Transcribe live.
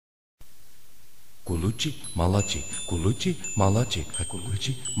Kuluci, malaci, kuluci, malaci,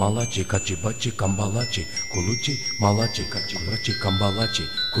 kuluci, malaci, kacibaci, kambalaci, kuluci, malaci, kacibaci, kambalaci,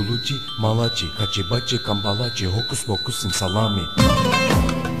 kuluci, malaci, kacibaci, kambalaci, hokus pokus simsalami.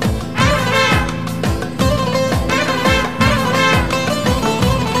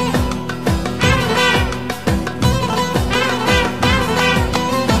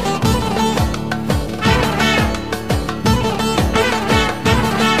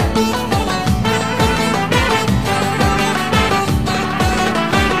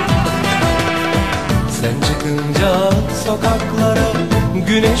 Sen çıkınca sokaklara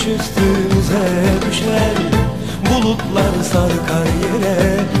güneş üstümüze düşer. Bulutlar sarkar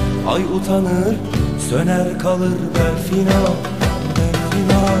yere, ay utanır söner kalır berfina,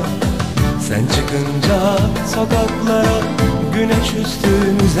 berfina. Sen çıkınca sokaklara güneş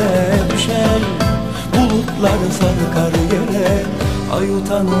üstümüze düşer. Bulutlar sarkar yere, ay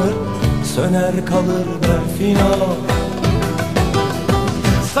utanır söner kalır berfina.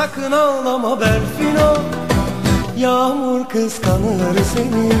 Sakın ağlama berfino, yağmur kıskanır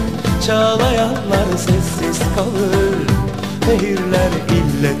seni. Çağlayanlar sessiz kalır, nehirler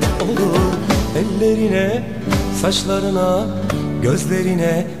illet olur. Ellerine, saçlarına,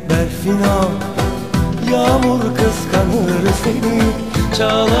 gözlerine berfino. Yağmur kıskanır seni,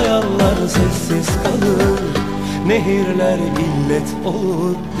 çağlayanlar sessiz kalır. Nehirler illet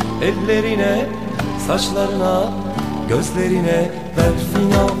olur. Ellerine, saçlarına, gözlerine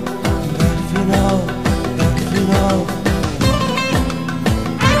berfino, berfino, berfino.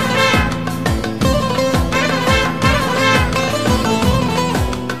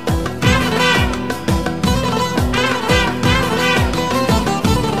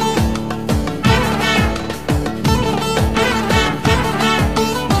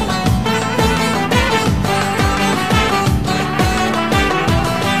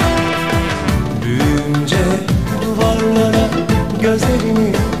 Büyünce duvarlara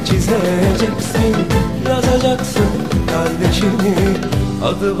gözlerini çizeceksin, yazacaksın kardeşini.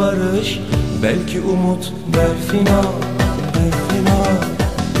 Adı Barış, belki umut berfina, berfina.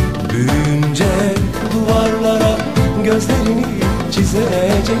 Büyünce duvarlara gözlerini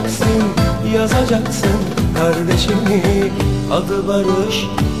çizeceksin, yazacaksın kardeşini. Adı Barış,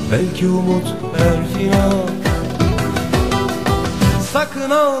 belki umut berfina. Sakın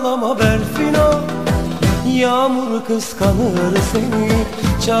ağlama berfino, yağmur kıskanır seni.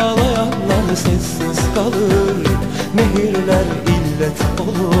 Çağlayanlar sessiz kalır, nehirler illet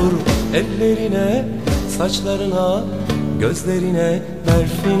olur. Ellerine, saçlarına, gözlerine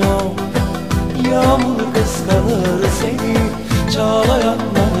berfino. Yağmur kıskanır seni,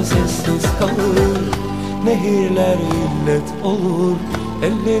 çağlayanlar sessiz kalır. Nehirler illet olur.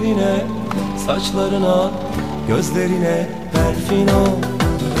 Ellerine, saçlarına, gözlerine berfino.